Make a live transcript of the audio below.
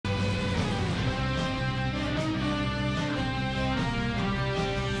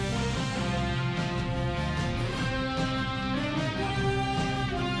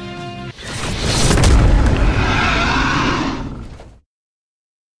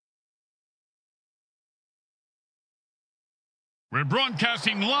We're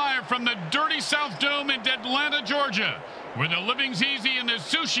broadcasting live from the dirty South Dome in Deadlanta, Georgia, where the living's easy and the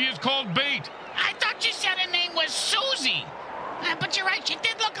sushi is called bait. I thought you said her name was Susie. But you're right, she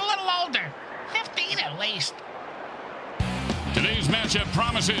did look a little older. 15 at least. Today's matchup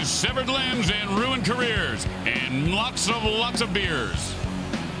promises severed limbs and ruined careers, and lots of beers.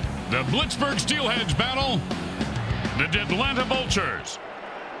 The Blitzburgh Steelheads battle the Deadlanta Vultures.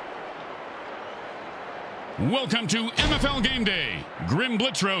 Welcome to MFL Game Day. Grim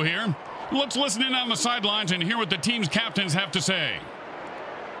Blitzrow here. Let's listen in on the sidelines and hear what the team's captains have to say.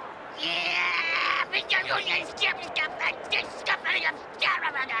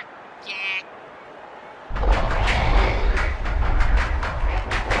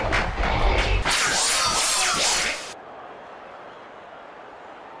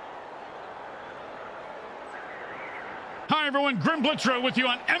 Hi everyone, Grim Blitzrow with you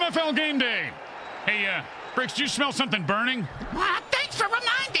on MFL Game Day. Hey, Bricks, do you smell something burning? Thanks for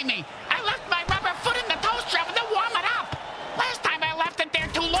reminding me. I left my rubber foot in the toaster oven to warm it up. Last time I left it there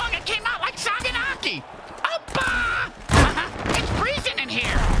too long, it came out like Saganaki. Oppa! It's freezing in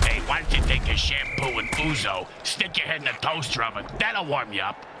here. Hey, why don't you take a shampoo and ouzo, stick your head in the toaster oven. That'll warm you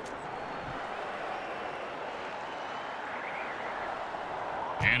up.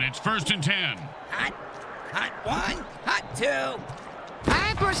 And it's 1st and 10. Hot one, hot two.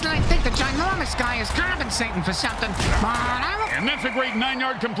 I personally think the ginormous guy is compensating for something, but And that's a great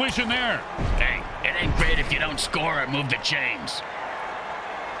 9-yard completion there. Hey, it ain't great if you don't score or move the chains.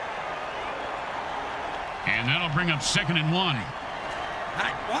 And that'll bring up 2nd and 1.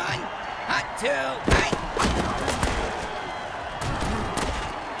 Hot one, hot two.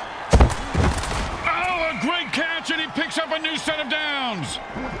 Oh, a great catch, and he picks up a new set of downs.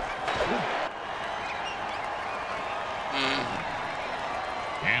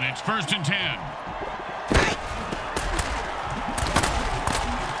 And it's 1st and 10.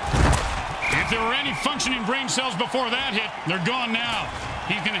 If there were any functioning brain cells before that hit, they're gone now.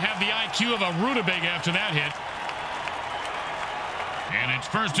 He's going to have the IQ of a rutabaga after that hit. And it's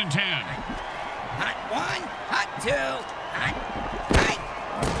 1st and 10. Hot one, hot two.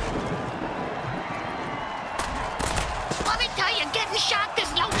 let me tell you, getting shocked is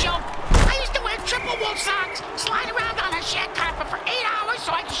no joke. I used to wear triple wool socks, slide around on a shag carpet for 8 hours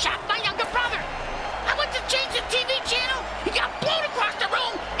so I could shock my younger brother. I went to change the TV channel, he got blown across the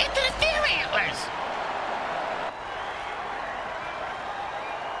room into the deer antlers.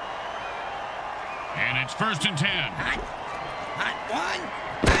 And it's 1st and 10. Hot one,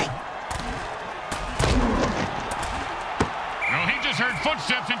 Well, he just heard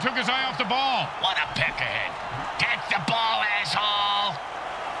footsteps and took his eye off the ball. What a peckerhead. Get the ball, asshole.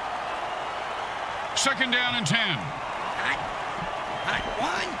 2nd down and 10. hot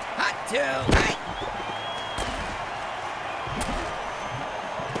one, hot two.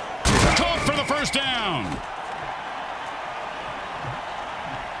 Caught for the 1st down.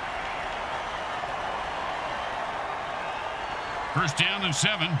 First down and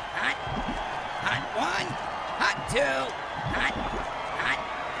 7. Hot one, hot two.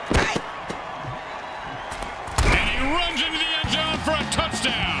 And he runs into the end zone for a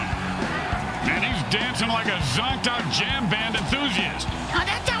touchdown. Man, he's dancing like a zonked-out jam band enthusiast. Oh,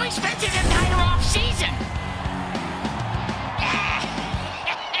 that's how he spends his entire off-season.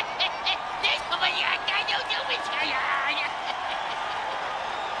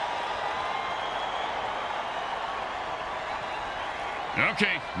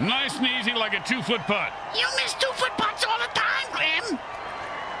 Okay, nice and easy like a 2-foot putt. You miss 2-foot putts all the time, Grim.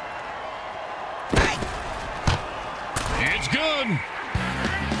 It's good.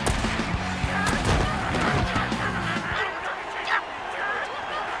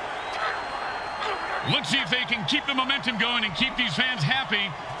 Let's see if they can keep the momentum going and keep these fans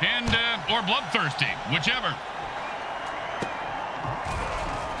happy and or bloodthirsty, whichever.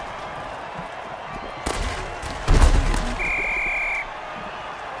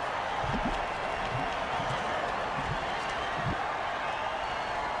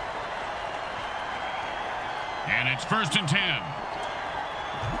 And it's 1st and 10.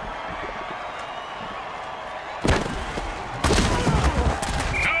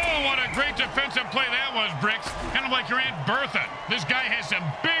 Oh, what a great defensive play that was, Bricks. Kind of like your Aunt Bertha. This guy has some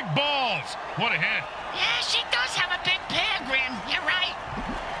big balls. What a hit. Yeah, she does have a big pair, Grim. You're right.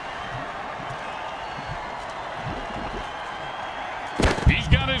 He's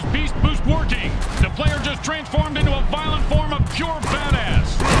got his beast boost working. The player just transformed into a violent form of pure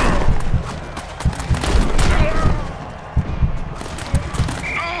badass.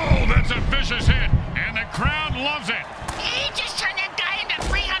 Oh, that's a vicious hit, and the crowd loves it. He just turned that guy into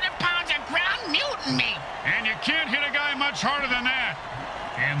 300 pounds of ground mutant meat. And you can't hit a guy much much harder than that.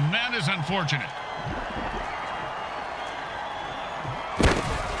 And that is unfortunate.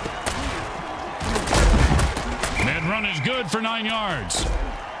 That run is good for 9 yards.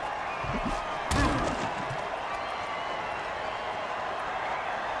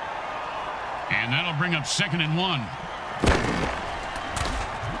 And that'll bring up 2nd and 1.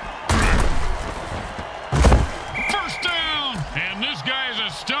 First down. And this guy is a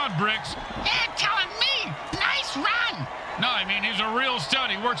stud, Bricks. You're telling me. Nice run. No, I mean, he's a real stud.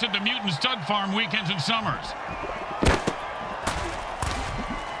 He works at the Mutant Stud Farm weekends and summers.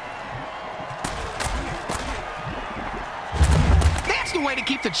 That's the way to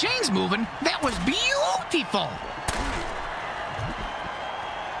keep the chains moving. That was beautiful.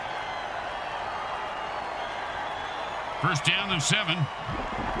 First down and 7.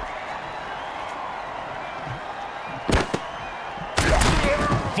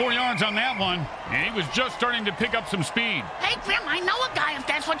 Four yards on that one, and he was just starting to pick up some speed. Hey, Grim, I know a guy if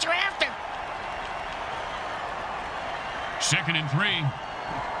that's what you're after. 2nd and 3.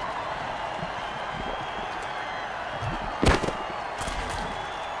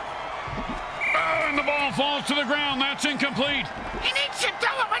 And the ball falls to the ground. That's incomplete. He needs to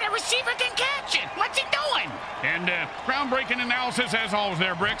throw it where the receiver can catch it. What's he doing? And groundbreaking analysis as always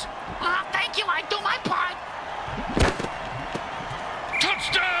there, Bricks. Thank you. I do my part.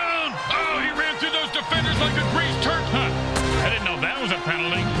 Touchdown! Oh, he ran through those defenders like a greased turd. Huh. I didn't know that was a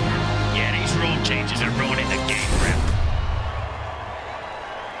penalty. Yeah, these rule changes are ruining the game, Grim.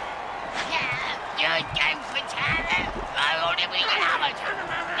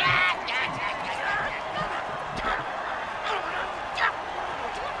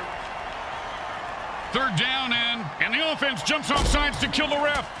 Third down, and the offense jumps off sides to kill the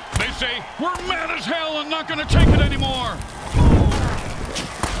ref. They say, we're mad as hell and not going to take it anymore.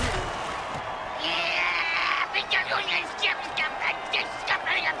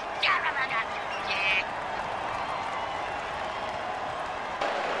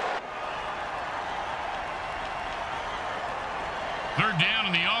 Third down,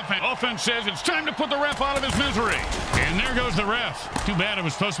 and the offense says it's time to put the ref out of his misery. And there goes the ref. Too bad it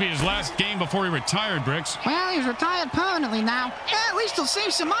was supposed to be his last game before he retired, Bricks. Well, he's retired permanently now. At least he'll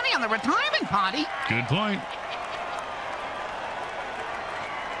save some money on the retirement party. Good point.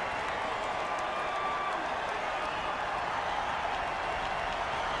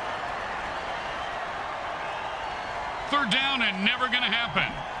 Third down and never going to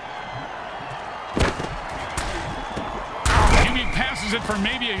happen. QB passes it for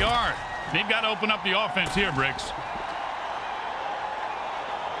maybe a yard. They've got to open up the offense here, Bricks.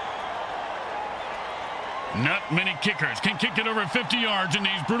 Not many kickers can kick it over 50 yards in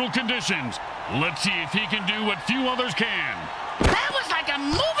these brutal conditions. Let's see if he can do what few others can. That was like a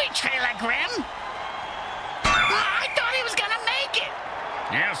movie trailer, Grim. I thought he was going to make it.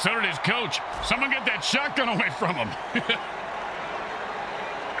 Yeah, so did his coach. Someone get that shotgun away from him.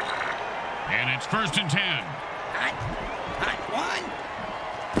 And it's 1st and 10. Hot one.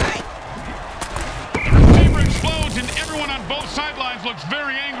 The receiver explodes, and everyone on both sidelines looks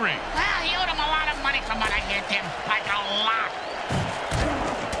very angry. Well, you owed him a lot of money from what I hear, Tim. Like a lot.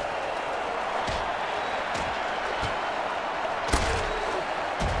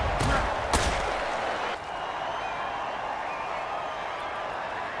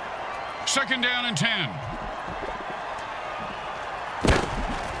 Second down and 10.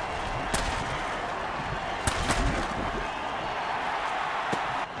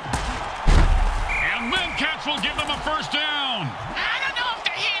 And then Cats will give them a first down. I don't know if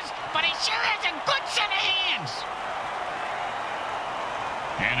they're his, but he sure has a good set of hands.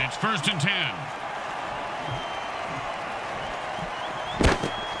 And it's 1st and 10.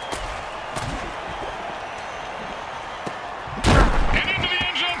 And into the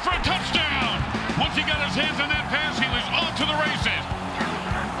end zone for a touchdown. Once he got his hands on that pass, he was off to the races.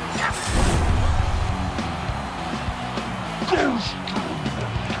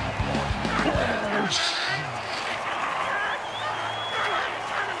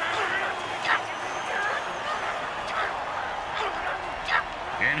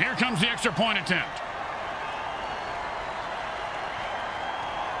 And here comes the extra point attempt.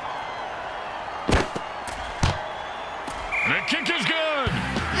 The kick is good.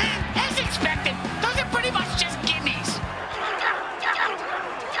 As expected, those are pretty much just gimmies.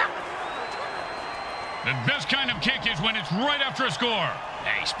 The best kind of kick is when it's right after a score.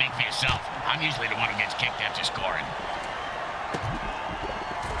 Hey, speak for yourself. I'm usually the one who gets kicked after scoring.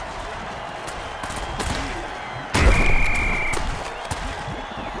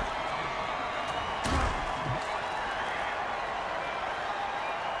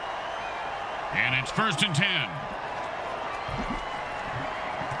 And it's 1st and 10.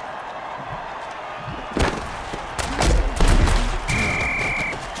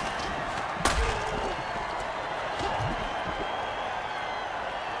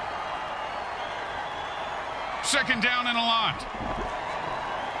 Second down and a lot.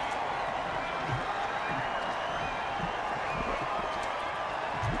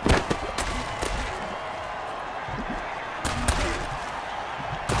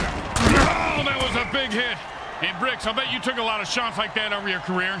 Oh, that was a big hit. Hey, Bricks, I'll bet you took a lot of shots like that over your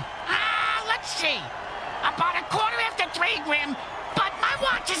career. Let's see. About a quarter after 3, Grim, but my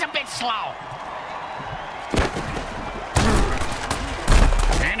watch is a bit slow.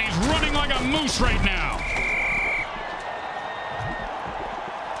 And he's running like a moose right now.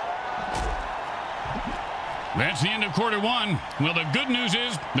 That's the end of quarter 1. Well, the good news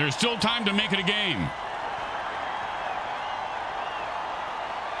is there's still time to make it a game.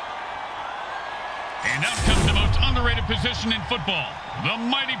 And out comes the most underrated position in football, the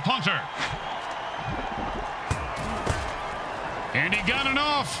mighty punter. And he got it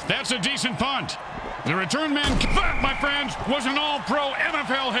off. That's a decent punt. The return man, that, my friends, was an all-pro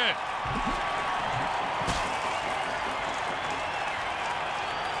MFL hit.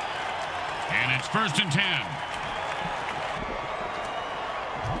 And it's 1st and 10.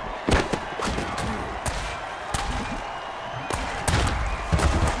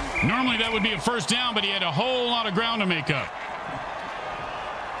 Normally that would be a 1st down, but he had a whole lot of ground to make up.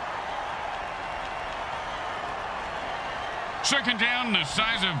 Second down, the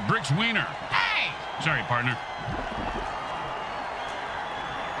size of Brick's wiener. Hey! Sorry, partner.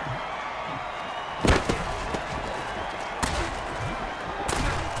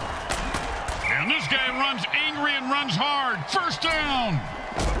 And this guy runs angry and runs hard. 1st down.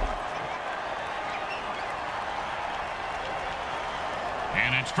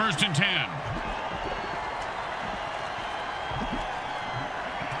 And it's 1st and 10.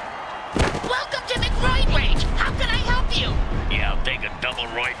 Welcome to McRoyd Range. How can I help you? Yeah, I'll take a double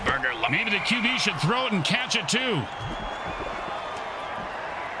Royd burger. Maybe the QB should throw it and catch it too.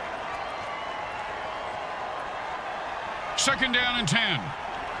 Second down and 10.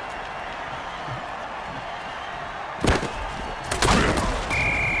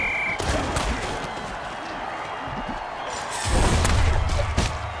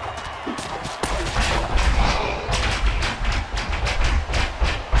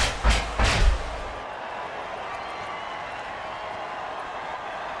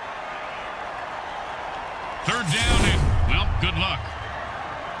 Third down and, well, good luck.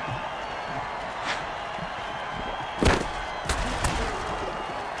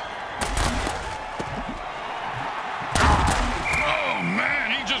 Oh,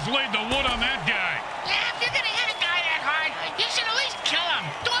 man, he just laid the wood on that guy. Yeah, if you're gonna hit a guy that hard, you should at least kill him.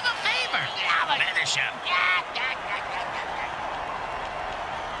 Do him a favor. Yeah, but... Finish him.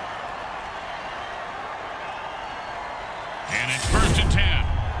 And it's 1st and 10.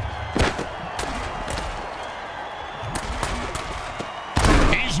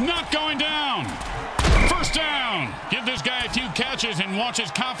 Not going down. 1st down. Give this guy a few catches and watch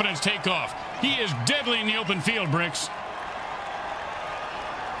his confidence take off. He is deadly in the open field, Bricks.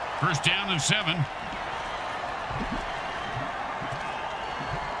 1st down and 7.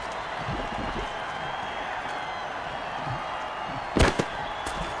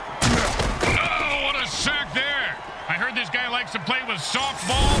 Oh, what a sack there. I heard this guy likes to play with soft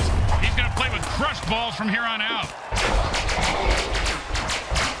balls. He's going to play with crushed balls from here on out.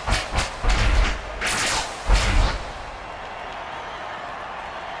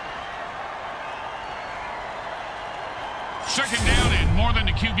 Second down and more than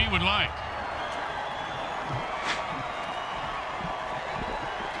the QB would like.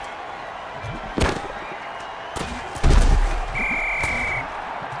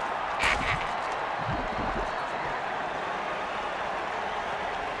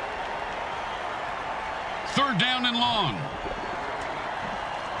 Third down and long.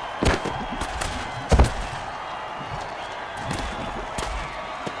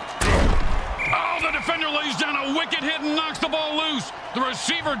 Defender lays down a wicked hit and knocks the ball loose. The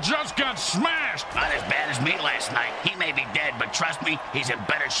receiver just got smashed. Not as bad as me last night. He may be dead, but trust me, he's in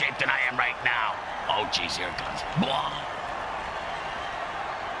better shape than I am right now. Oh, geez, here it comes. Blah.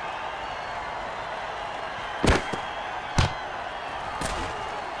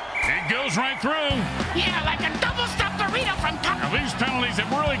 It goes right through. Yeah, like a double-stuffed burrito from Now, these penalties have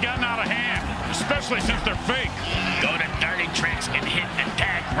really gotten out of hand, especially since they're fake. Go to dirty tricks and hit and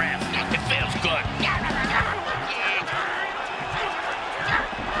tag ref. It feels good.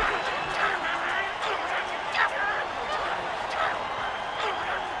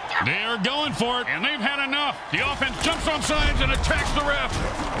 They are going for it, and they've had enough. The offense jumps on sides and attacks the ref.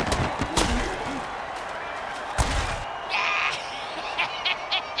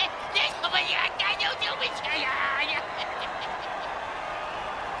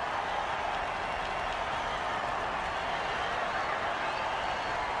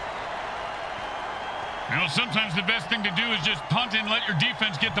 You know, sometimes the best thing to do is just punt and let your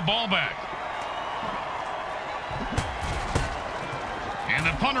defense get the ball back. And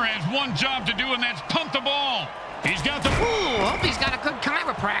the punter has one job to do, and that's punt the ball. He's got the... Ooh, hope he's got a good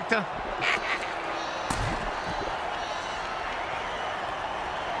chiropractor.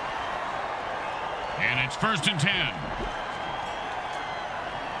 And it's 1st and 10.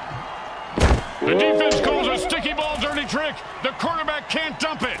 The defense calls a sticky ball dirty trick. The quarterback can't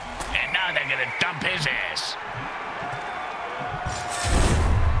dump it. And now they're going to dump his ass.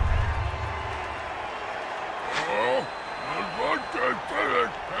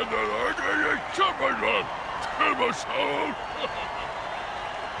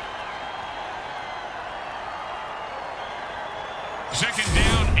 Second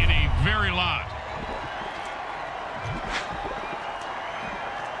down in a very lot.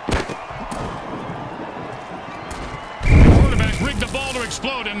 The quarterback rigged the ball to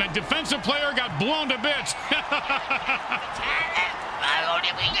explode, and the defensive player got blown to bits.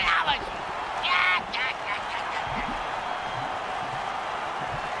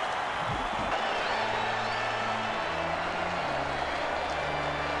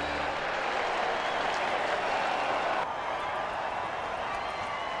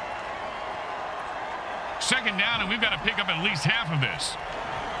 Second down, and we've got to pick up at least half of this.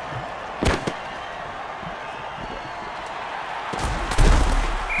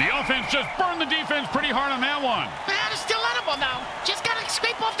 The offense just burned the defense pretty hard on that one. It's still edible, though. Just got to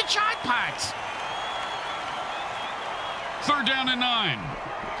scrape off the charred parts. 3rd down and 9.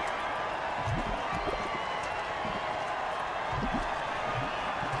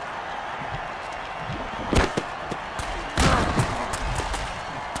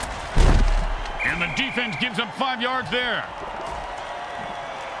 And the defense gives up 5 yards there.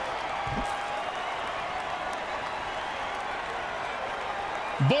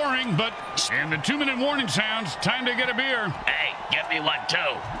 Boring, but... And the 2-minute warning sounds. Time to get a beer. Hey, get me one, too.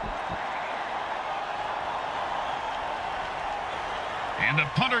 And the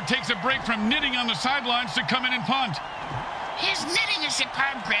punter takes a break from knitting on the sidelines to come in and punt. His knitting is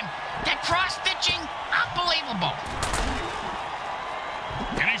superb, Grim. That cross-stitching, unbelievable.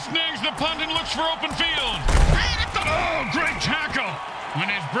 And he snags the punt and looks for open field. Oh, great tackle. When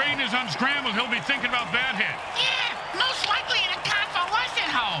his brain is unscrambled, he'll be thinking about that hit. Yeah, most likely in a convalescent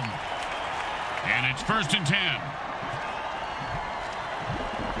home. And it's 1st and 10.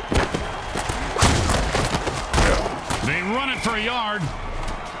 They run it for a yard.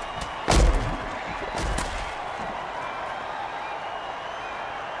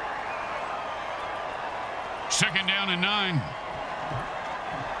 Second down and 9.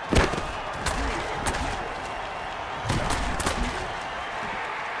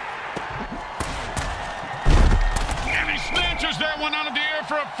 And he snatches that one out of the air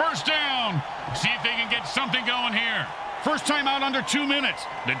for a 1st down. See if they can get something going here. First time out under 2 minutes.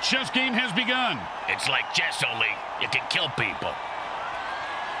 The chess game has begun. It's like chess, only you can kill people.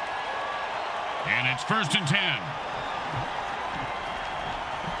 And it's 1st and 10.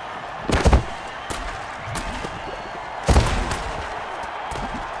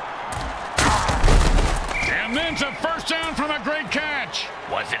 And then it's a 1st down from a great catch.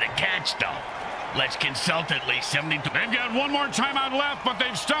 Was it a catch, though? Let's consult at least 72. They've got one more timeout left, but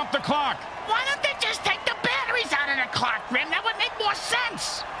they've stopped the clock. Why don't they just take the batteries out of the clock, Grim? That would make more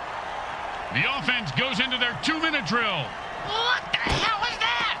sense. The offense goes into their 2-minute drill. What the hell is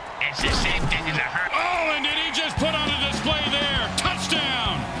that? It's the same thing as a hurt. Oh, and did he just put on a display there?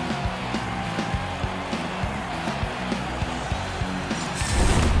 Touchdown!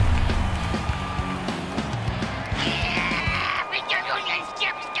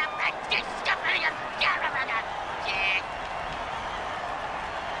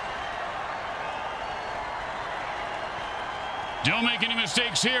 Don't make any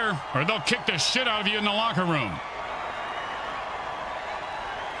mistakes here, or they'll kick the shit out of you in the locker room.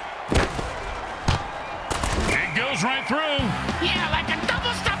 It goes right through. Yeah, like a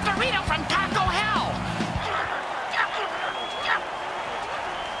double-stuffed burrito from Taco Hell.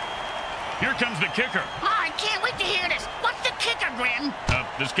 Here comes the kicker. Oh, I can't wait to hear this. What's the kicker, Grim?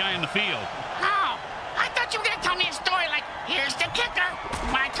 This guy in the field. Oh, I thought you were going to tell me a story like, here's the kicker.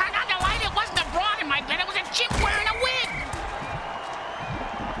 When I turned on the light, it wasn't a broad in my bed. It was a chimp wearing a wig.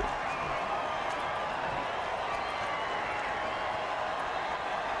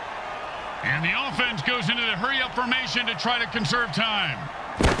 And the offense goes into the hurry-up formation to try to conserve time.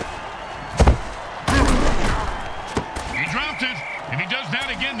 He dropped it. If he does that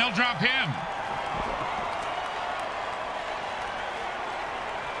again, they'll drop him.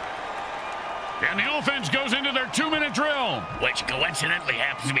 And the offense goes into their 2-minute drill. Which coincidentally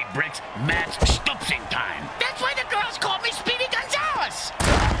happens to be Brick's Matt's stupsing time. That's why the girls call me Speedy Gonzalez.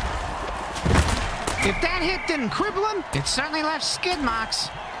 If that hit didn't cripple him, it certainly left skid marks.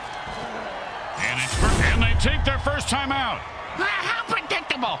 And they take their first time out. How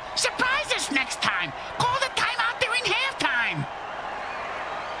predictable. Surprise us next time. Call the timeout during halftime.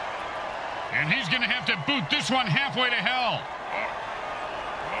 And he's going to have to boot this one halfway to hell.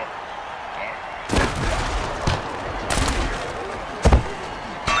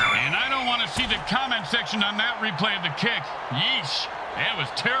 And I don't want to see the comment section on that replay of the kick. Yeesh. That was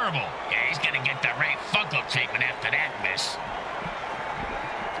terrible. Yeah, he's going to get the Ray Funko treatment after that miss.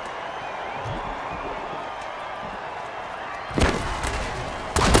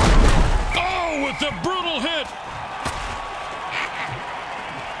 Oh, with the brutal hit.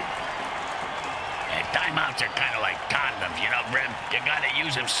 And timeouts are kind of like condoms, you know, Brim? You got to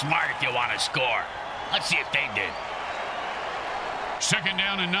use them smart if you want to score. Let's see if they did. 2nd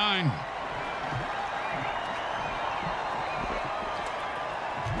down and 9.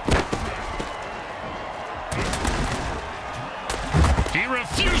 He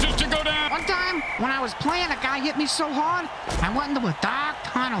refuses to go down. One time, when I was playing, a guy hit me so hard, I went into a dark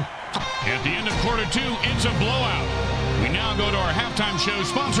tunnel. At the end of quarter 2, it's a blowout. We now go to our halftime show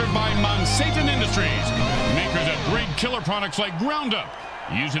sponsored by Monsatan Industries, makers of great killer products like Groundup.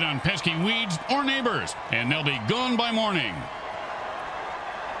 Use it on pesky weeds or neighbors, and they'll be gone by morning.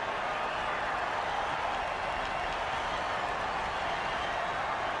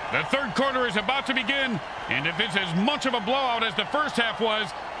 The third quarter is about to begin, and if it's as much of a blowout as the first half was,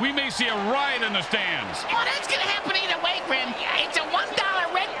 we may see a riot in the stands. Oh, that's going to happen either way, Grim. It's a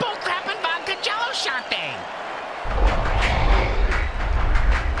 $1 Red Bull crap and vodka Jello shot thing.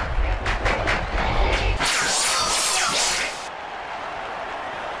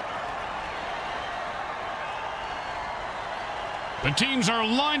 The teams are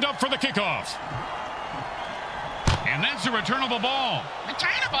lined up for the kickoff. And that's a returnable ball.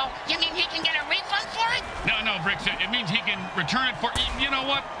 Returnable? You mean he can get a refund for it? No, Bricks. It means he can return it for... You know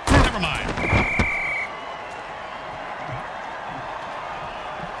what? Never mind.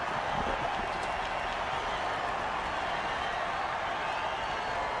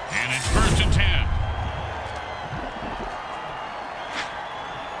 And it's 1st and 10.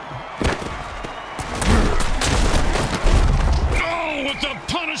 Oh, with the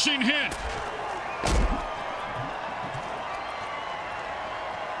punishing hit.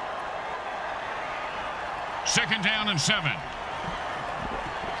 Second down and 7.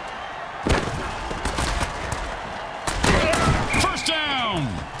 First down.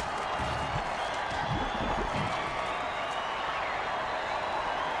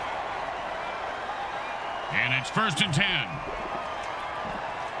 And it's 1st and 10.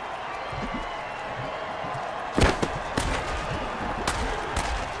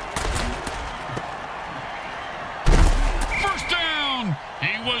 First down.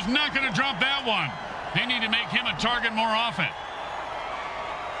 He was not going to drop that one. They need to make him a target more often.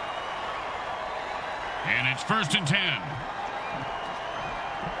 And it's 1st and 10.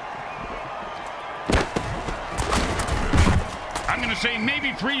 I'm going to say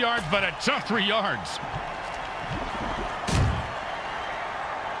maybe 3 yards, but a tough 3 yards.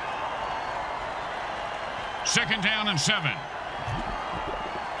 Second down and 7.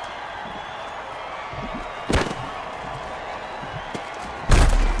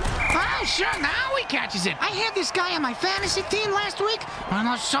 Oh, sure, now he catches it. I had this guy on my fantasy team last week. I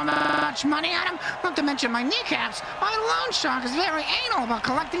lost so much money on him, not to mention my kneecaps. My loan shark is very anal about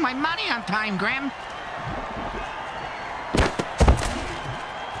collecting my money on time, Graham.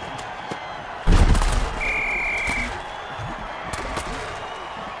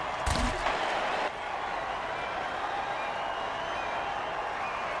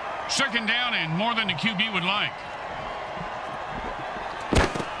 Second down and more than the QB would like.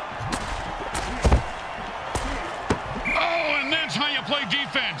 Oh, and that's how you play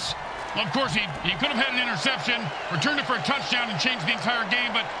defense. Well, of course, he could have had an interception, returned it for a touchdown, and changed the entire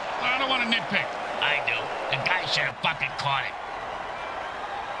game, but I don't want to nitpick. I do. The guy should have fucking caught it.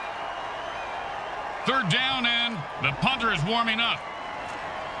 Third down, and the punter is warming up.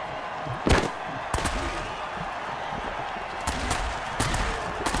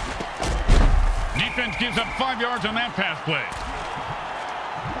 Defense gives up 5 yards on that pass play.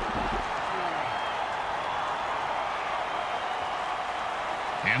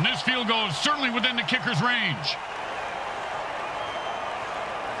 And this field goal is certainly within the kicker's range.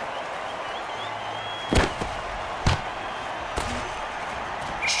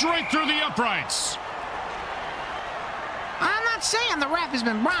 Straight through the uprights. I'm not not saying the ref has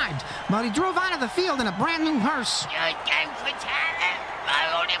been bribed, but he drove out of the field in a brand new hearse.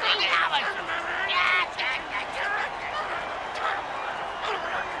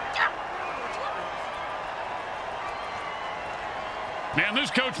 Man,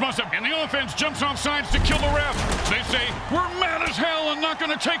 this coach must have... And the offense jumps off sides to kill the ref. They say, we're mad as hell and not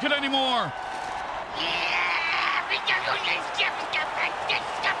going to take it anymore.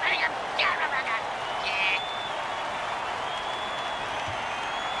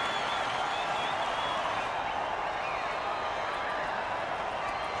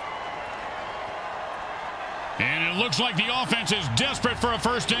 And it looks like the offense is desperate for a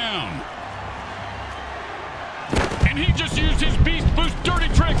first down. And he just used his Beast Boost dirty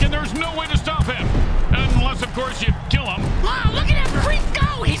trick, and there's no way to stop him. Unless, of course, you kill him. Wow, look at that freak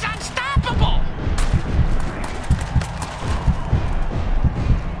go! He's unstoppable!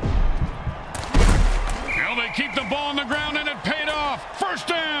 Well, they keep the ball on the ground, and it paid off. First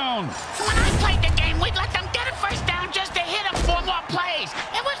down! When I played the game, we'd let them get a first down just to hit them 4 more plays.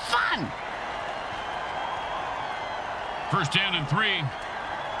 It was fun. First down and 3.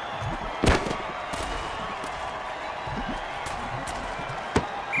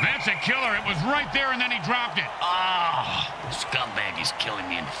 That's a killer. It was right there, and then he dropped it. Oh, scumbag is killing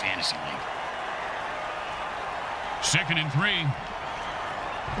me in the fantasy league. Second and 3.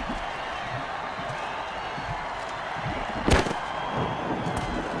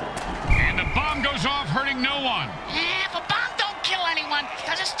 And the bomb goes off, hurting no one. If a bomb don't kill anyone,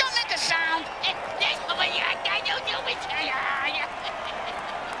 does it still make a sound?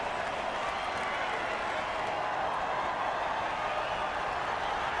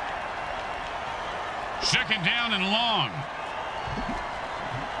 Second down and long.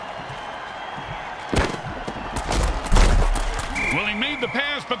 Well, he made the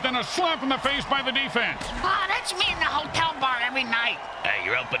pass, but then a slap in the face by the defense. Oh, that's me in the hotel bar every night. Hey,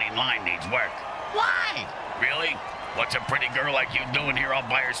 your opening line needs work. Why? Really? What's a pretty girl like you doing here all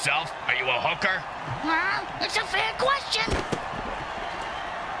by herself? Are you a hooker? Huh? It's a fair question.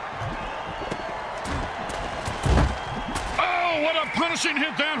 Oh, what a punishing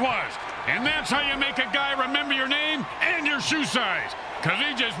hit that was. And that's how you make a guy remember your name and your shoe size, because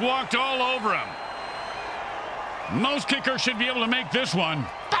he just walked all over him. Most kickers should be able to make this one.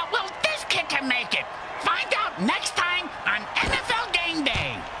 But will this kicker make it? Find out next time on MFL Game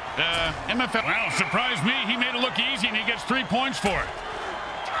Day. MFL. Well, surprise me. He made it look easy, and he gets 3 points for it.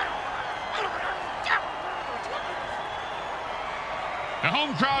 The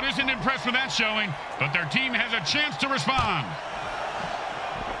home crowd isn't impressed with that showing, but their team has a chance to respond.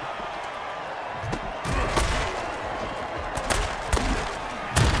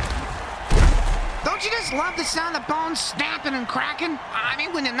 Don't you just love the sound of bones snapping and cracking? I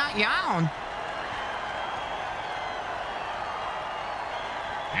mean, when they're not your own.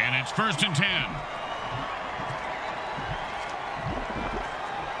 And it's first and 10.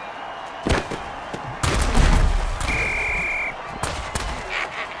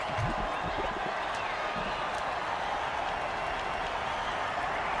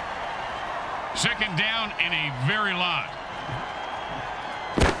 Second down and a very lot.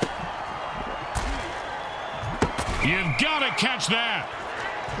 You've got to catch that.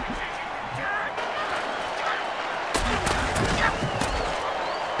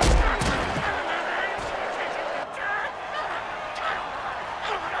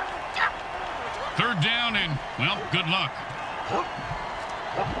 Third down and, well, good luck.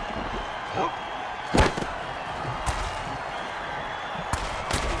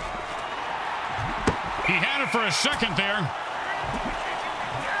 He had it for a second there.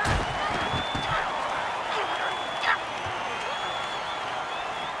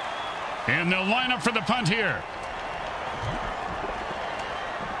 And they'll line up for the punt here.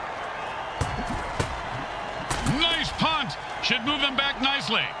 Nice punt. Should move them back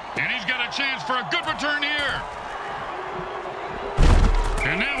nicely. And he's got a chance for a good return here.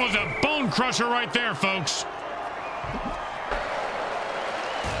 And that was a bone crusher right there, folks.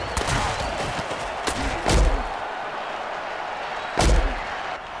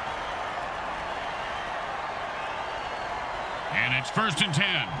 And it's first and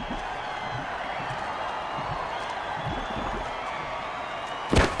 10.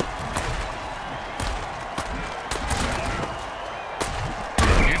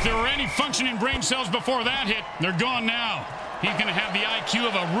 If there were any functioning brain cells before that hit, they're gone now. He's going to have the IQ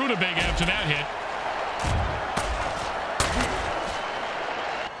of a rutabaga after that hit.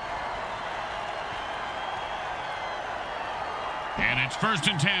 And it's first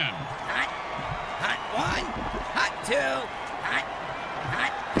and 10. Hot, hot 1, hot 2, hot,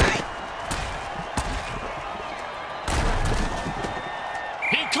 hot, hot.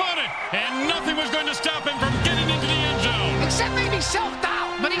 caught it, and nothing was going to stop him from getting into the end zone. Except maybe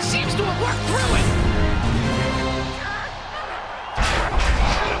self-doubt, but he seems to have worked through it.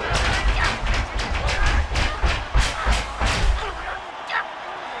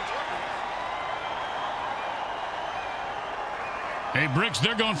 Hey, Bricks,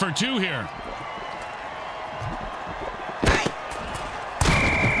 they're going for 2 here.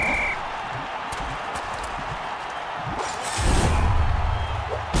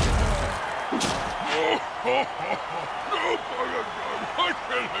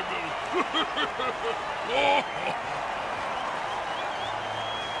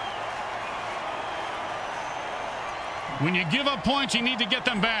 When you give up points, you need to get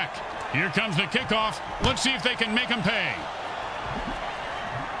them back. Here comes the kickoff. Let's see if they can make them pay.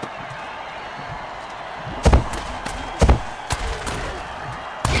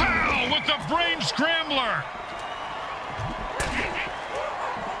 Powell with the brain scrambler.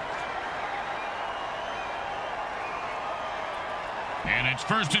 And it's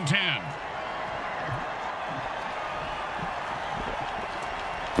 1st and 10.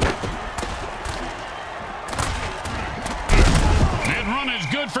 That run is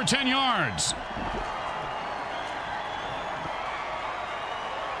good for 10 yards.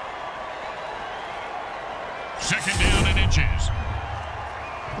 Second down and inches.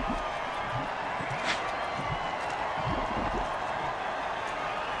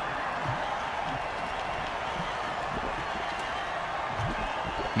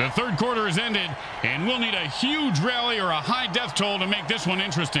 The third quarter has ended, and we'll need a huge rally or a high death toll to make this one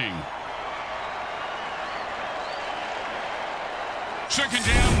interesting. Second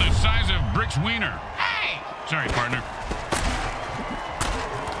down, the size of Brick's wiener. Hey! Sorry, partner.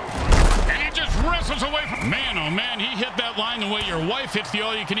 And he just wrestles away from... Man, oh man, he hit that line the way your wife hits the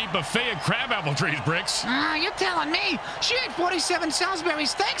all-you-can-eat buffet at crabapple trees, Bricks. You're telling me. She ate 47 Salisbury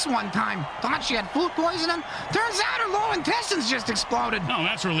steaks one time. Thought she had food poisoning. Turns out her lower intestines just exploded. No,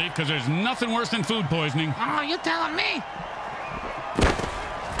 that's relief, because there's nothing worse than food poisoning. Oh, you're telling me.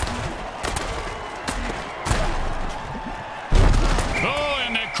 Oh,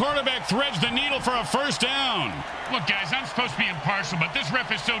 and the quarterback threads the needle for a first down. Look, guys, I'm supposed to be impartial, but this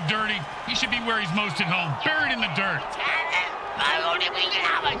ref is so dirty, he should be where he's most at home, buried in the dirt.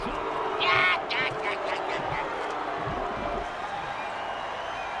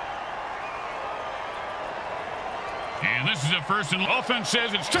 And this is a first and offense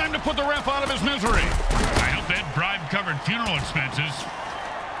says it's time to put the ref out of his misery. I hope that bribe covered funeral expenses.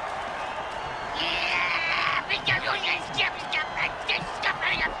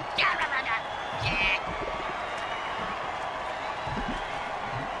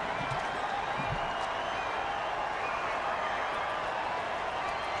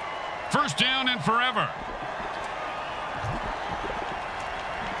 First down and forever.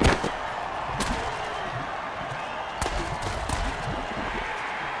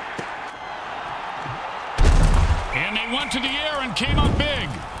 And they went to the air and came up big.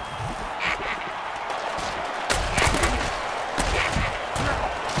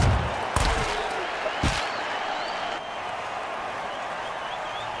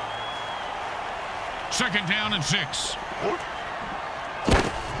 Second down and 6.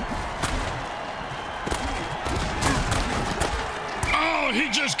 Oh, he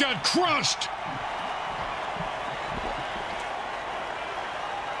just got crushed.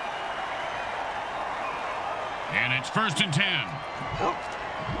 And it's 1st and 10.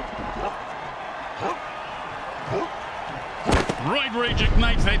 Right rage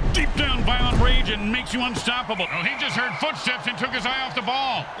ignites that deep down violent rage and makes you unstoppable. Oh, he just heard footsteps and took his eye off the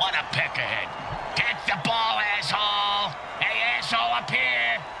ball. What a pick ahead. Get the ball, asshole. Hey, asshole, up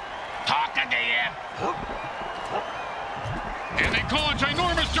here. Talking to you. And they call a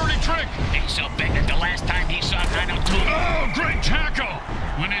ginormous dirty trick. He's so big that the last time he saw 902. Oh, great tackle.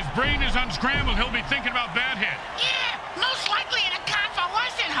 When his brain is unscrambled, he'll be thinking about that hit. Yeah, most likely in a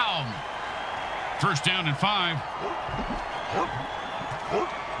convalescent home. First down and 5.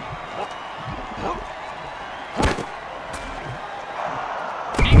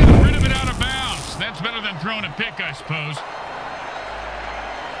 He got rid of it out of bounds. That's better than throwing a pick, I suppose.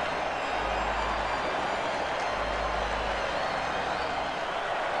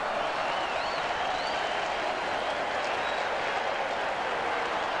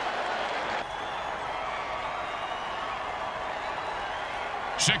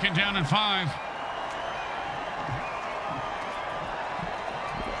 Second down and 5.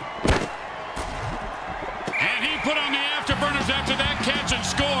 And he put on the afterburners after that catch and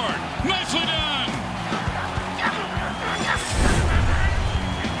scored. Nicely done.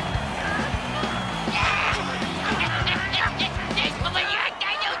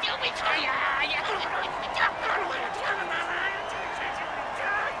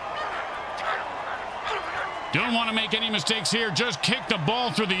 want to make any mistakes here. Just kick the ball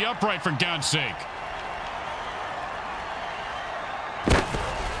through the upright, for God's sake.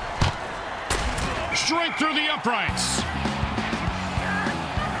 Straight through the uprights.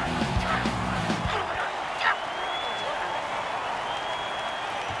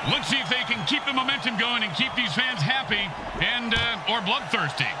 Let's see if they can keep the momentum going and keep these fans happy and or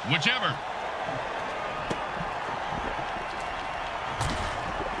bloodthirsty, whichever.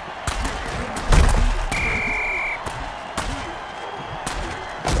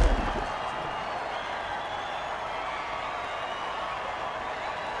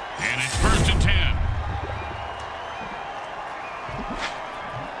 And it's 1st and 10.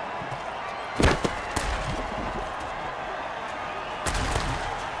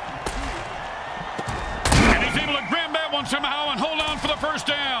 Somehow and hold on for the 1st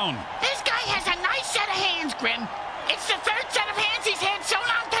down. This guy has a nice set of hands, Grim. It's the 3rd set of hands he's had sewn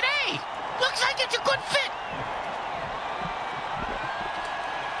on today. Looks like it's a good fit.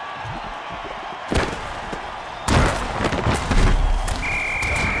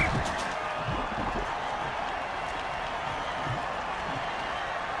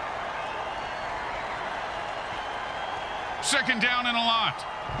 Second down and a lot.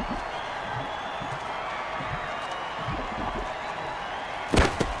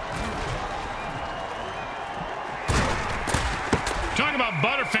 Talking about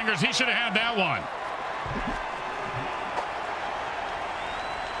Butterfingers, he should have had that one.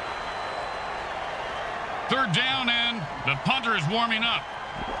 Third down, and the punter is warming up.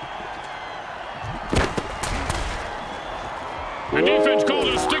 The defense called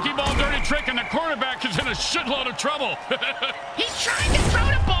a sticky ball dirty trick, and the quarterback is in a shitload of trouble. He's trying to throw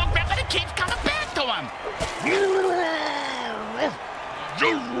the ball, Grim, but it keeps coming back to him.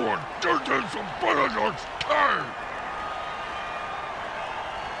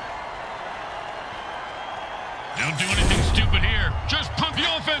 Don't do anything stupid here. Just punt the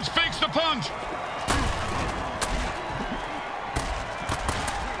offense, fakes the punt.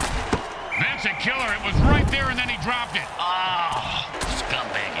 That's a killer. It was right there, and then he dropped it. Oh,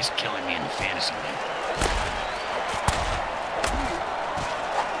 scumbag is killing me in the fantasy league.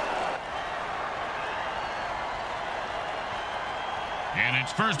 And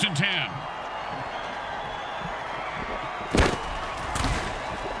it's 1st and 10.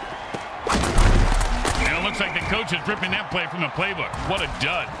 Looks like the coach is ripping that play from the playbook. What a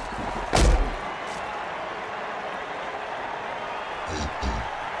dud.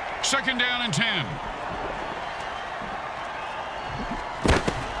 Second down and 10.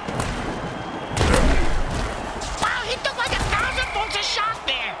 Wow, he took like 1,000 volts of shock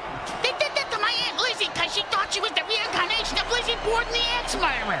there. They did that to my Aunt Lizzie because she thought she was the reincarnation of Lizzie Borden, the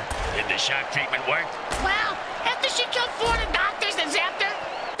ex-murderer. Did the shock treatment work? Well, after she killed 4 of the doctors that zapped her,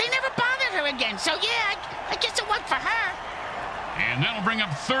 they never bothered her again. So yeah, I guess it worked for her. And that'll bring up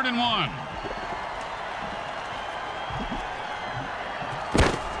 3rd and 1.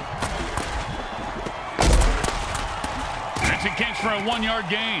 That's a catch for a 1-yard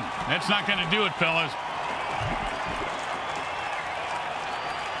gain. That's not going to do it, fellas.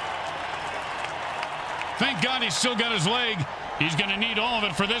 Thank God he's still got his leg. He's going to need all of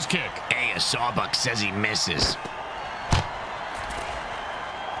it for this kick. Hey, a sawbuck says he misses.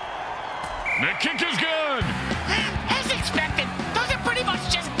 The kick is good. As expected, those are pretty much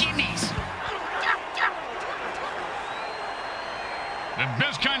just gimmies. The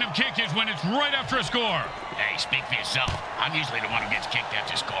best kind of kick is when it's right after a score. Hey, speak for yourself. I'm usually the one who gets kicked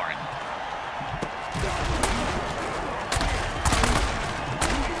after scoring.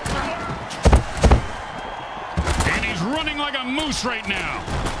 And he's running like a moose right now.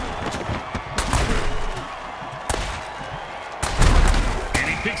 And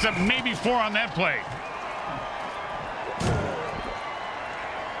he picks up maybe 4 on that play.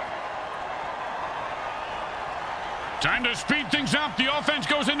 Time to speed things up. The offense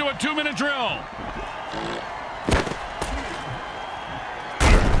goes into a 2-minute drill.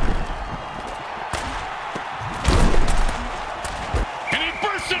 And he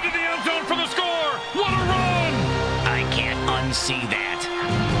bursts into the end zone for the score. What a run! I can't unsee that.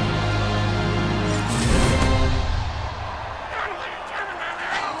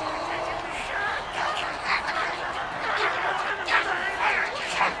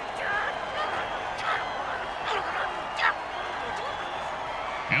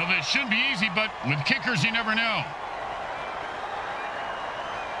 You know, this should be easy, but with kickers, you never know.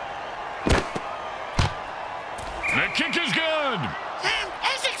 The kick is good.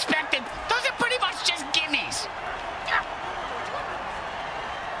 As expected, those are pretty much just gimmies.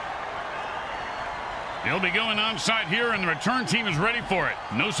 They'll be going onside here, and the return team is ready for it.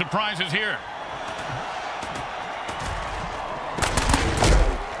 No surprises here.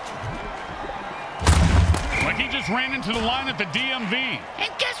 ran into the line at the DMV.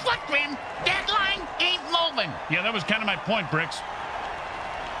 And guess what, Grim? That line ain't moving. Yeah, that was kind of my point, Bricks.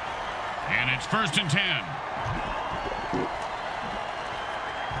 And it's 1st and 10.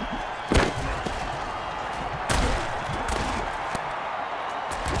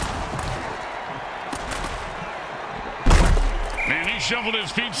 Man, he shoveled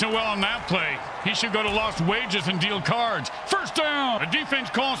his feet so well on that play. He should go to lost wages and deal cards. 1st down. The defense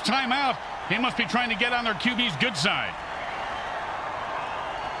calls timeout. They must be trying to get on their QB's good side.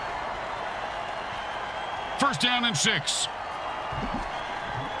 1st down and 6.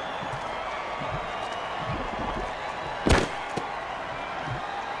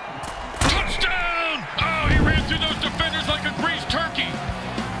 Touchdown! Oh, he ran through those defenders like a greased turkey.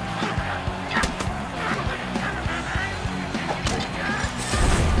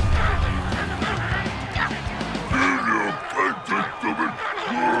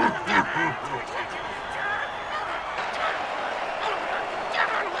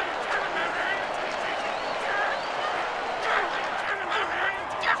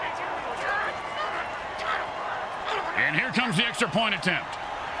 And here comes the extra point attempt.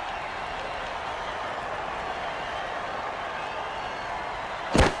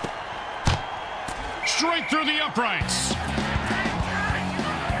 Straight through the uprights.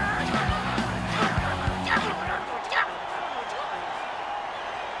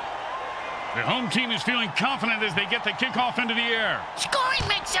 The home team is feeling confident as they get the kickoff into the air. Scoring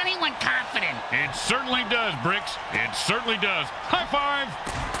makes anyone confident. It certainly does, Bricks. It certainly does. High five!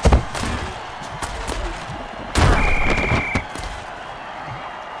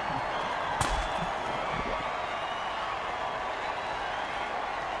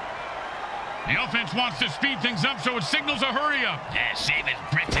 The offense wants to speed things up, so it signals a hurry up. Yeah, same as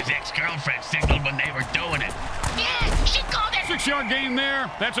Bricks' ex-girlfriend signaled when they were doing it. Yeah, she called it. 6-yard gain there.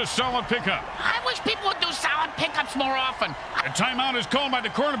 That's a solid pickup. I wish people would do solid pickups more often. A timeout is called by the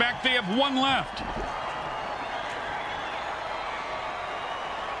quarterback. They have 1 left.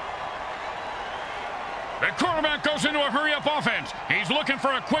 The quarterback goes into a hurry-up offense. He's looking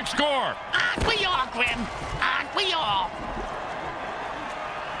for a quick score. Aren't we all, Grim? Aren't we all?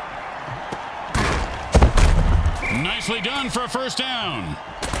 Nicely done for a 1st down.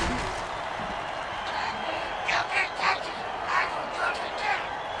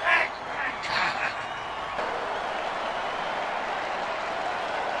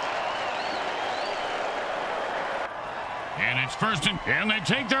 And it's 1st and they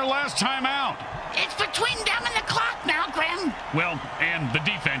take their last time out. It's between them and the clock now, Grim. Well, and the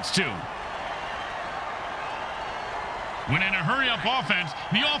defense, too. When in a hurry-up offense,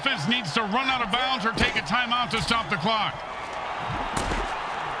 the offense needs to run out of bounds or take a timeout to stop the clock.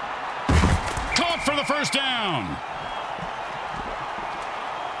 Caught for the 1st down.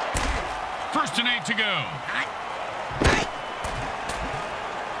 1st and 8 to go.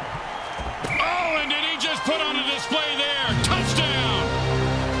 Oh, and did he just put on a display there? Touchdown!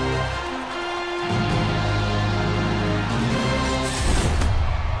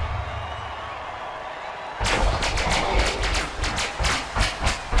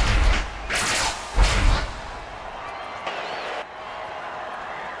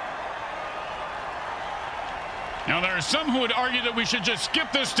 Now, there are some who would argue that we should just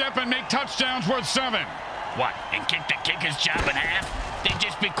skip this step and make touchdowns worth 7. What, and kick the kicker's job in half? They'd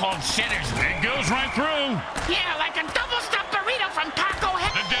just be called sitters. It goes right through. Yeah, like a double-stuffed burrito from Taco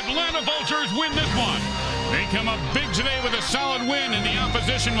Hell. The Deadlanta Vultures win this one. They come up big today with a solid win, and the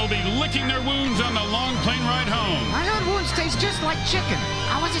opposition will be licking their wounds on the long plane ride home. I heard wounds taste just like chicken.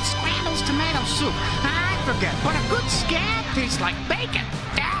 Or was it Scramble's tomato soup? I forget. But a good scab tastes like bacon.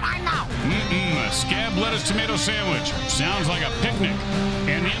 That I know. A scab lettuce tomato sandwich. Sounds like a picnic.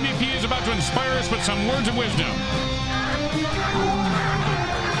 And the MVP is about to inspire us with some words of wisdom.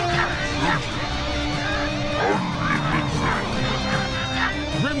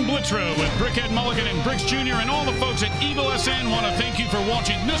 Grim Blitzburgh with Brickhead Mulligan and Bricks Jr. and all the folks at Eagle SN want to thank you for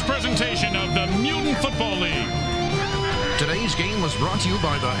watching this presentation of the Mutant Football League. Today's game was brought to you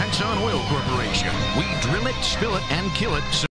by the Hexon Oil Corporation. We drill it, spill it, and kill it.